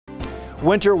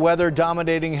Winter weather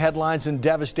dominating headlines and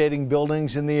devastating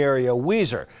buildings in the area.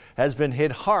 Weiser has been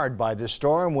hit hard by this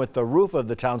storm, with the roof of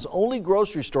the town's only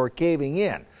grocery store caving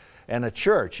in, and a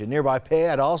church in nearby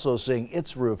Payette also seeing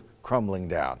its roof crumbling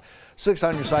down. 6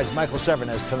 on your side's Michael Severn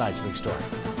has tonight's big story.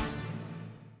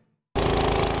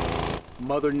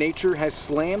 Mother Nature has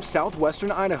slammed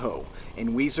southwestern Idaho.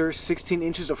 In Weiser, 16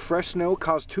 inches of fresh snow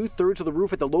caused 2/3 of the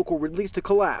roof at the local Ridley's to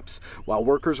collapse, while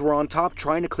workers were on top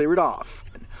trying to clear it off.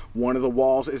 One of the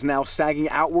walls is now sagging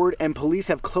outward, and police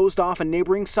have closed off a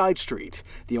neighboring side street.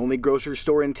 The only grocery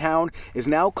store in town is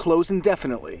now closed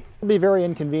indefinitely. It'll be very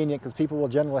inconvenient because people will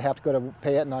generally have to go to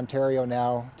Payette in Ontario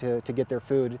now to get their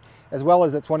food, as well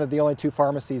as it's one of the only 2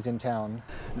 pharmacies in town.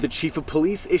 The chief of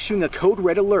police issuing a code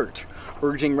red alert,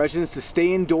 urging residents to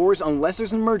stay indoors unless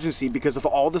there's an emergency because of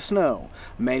all the snow.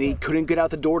 Many couldn't get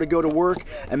out the door to go to work,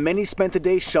 and many spent the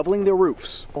day shoveling their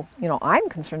roofs. You know, I'm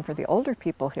concerned for the older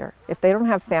people here. If they don't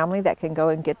have family that can go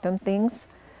and get them things,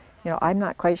 you know, I'm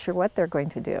not quite sure what they're going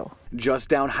to do. Just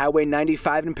down Highway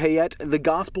 95 in Payette, the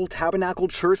Gospel Tabernacle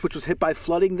Church, which was hit by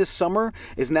flooding this summer,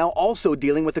 is now also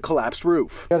dealing with the collapsed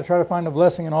roof. You got to try to find a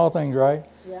blessing in all things, right?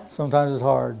 Yeah. Sometimes it's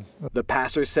hard. The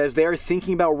pastor says they are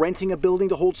thinking about renting a building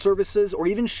to hold services or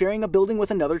even sharing a building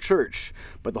with another church.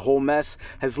 But the whole mess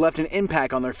has left an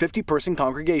impact on their 50-person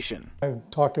congregation. I've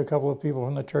talked to a couple of people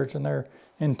from the church and they're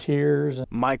in tears.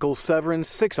 Michael Severn,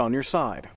 6 on your side.